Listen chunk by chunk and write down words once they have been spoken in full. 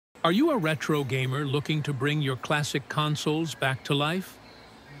Are you a retro gamer looking to bring your classic consoles back to life?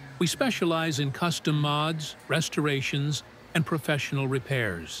 We specialize in custom mods, restorations, and professional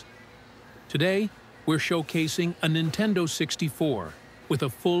repairs. Today, we're showcasing a Nintendo 64 with a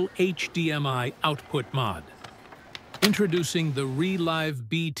full HDMI output mod. Introducing the Relive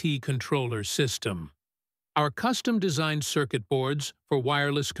BT controller system. Our custom-designed circuit boards for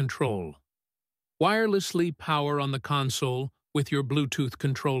wireless control. Wirelessly power on the console with your Bluetooth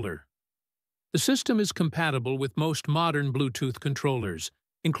controller. The system is compatible with most modern Bluetooth controllers,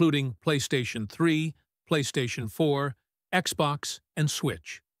 including PlayStation 3, PlayStation 4, Xbox, and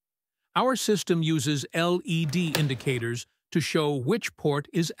Switch. Our system uses LED indicators to show which port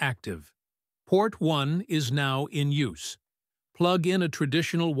is active. Port 1 is now in use. Plug in a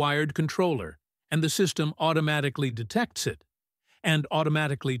traditional wired controller, and the system automatically detects it, and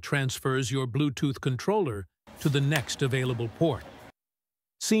automatically transfers your Bluetooth controller to the next available port.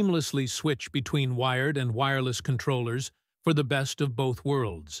 Seamlessly switch between wired and wireless controllers for the best of both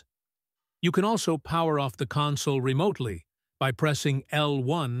worlds. You can also power off the console remotely by pressing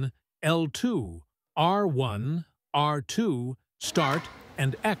L1, L2, R1, R2, Start,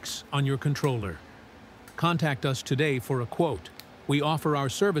 and X on your controller. Contact us today for a quote. We offer our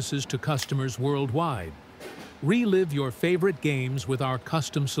services to customers worldwide. Relive your favorite games with our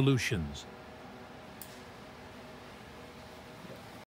custom solutions.